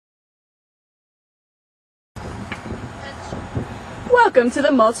Welcome to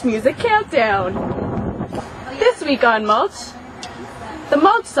the Mulch Music Countdown. This week on Mulch, the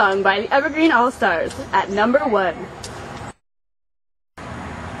Mulch song by the Evergreen All-Stars at number 1.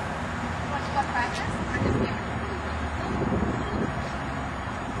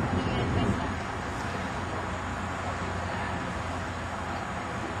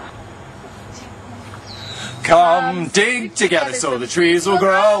 Come dig together so the trees will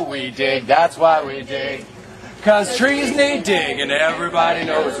grow. We dig, that's why we dig. 'Cause trees need dig and everybody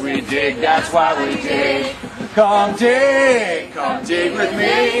knows we dig, that's why we dig. Come dig with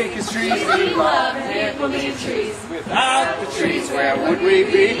me, 'cause trees need love and people need trees. Without the trees, where would we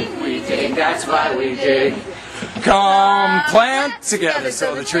be? We dig, that's why we dig. Come plant together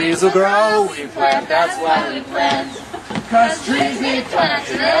so the trees will grow. We plant, that's why we plant. 'Cause trees need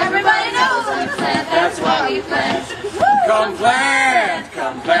plants and everybody knows we plant, that's why we plant. Come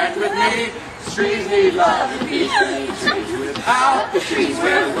plant with me. Trees need love and people need trees. Without the trees,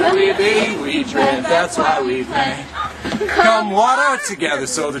 where would we be? We plant, that's why we plant. Come water together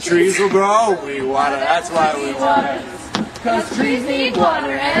so the trees will grow. We water, that's why we water. 'Cause trees need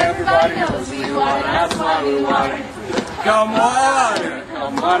water and everybody knows we water, that's why we water. Come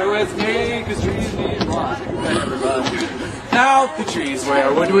water with me, 'cause trees need water and everybody. Without the trees,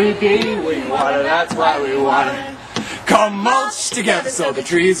 where would we be? We water, that's why we water. Come mulch together so the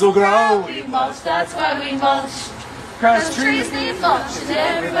trees will grow. We mulch, that's why we mulch. 'Cause trees need mulch and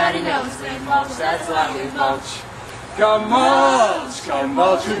everybody knows we mulch, that's why we mulch. Come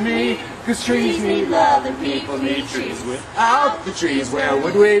mulch with me, 'cause trees need love and people need trees. Without the trees, where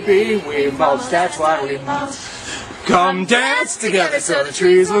would we be? We mulch, that's why we mulch. Come dance together so the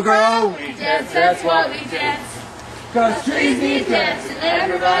trees will grow. We dance, that's why we dance. 'Cause trees need dance and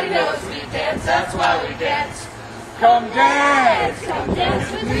everybody knows we dance, that's why we dance. Come dance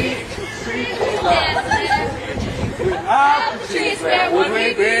with me. Trees need love and people need trees. Without the trees, where would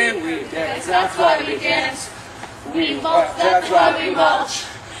we be? We dance, that's why we dance. We mulch, that's why we mulch.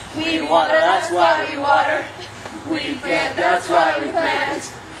 We water, that's why we water. We plant, that's why we plant.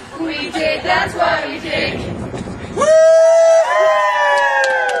 We dig, that's why we dig. Woo!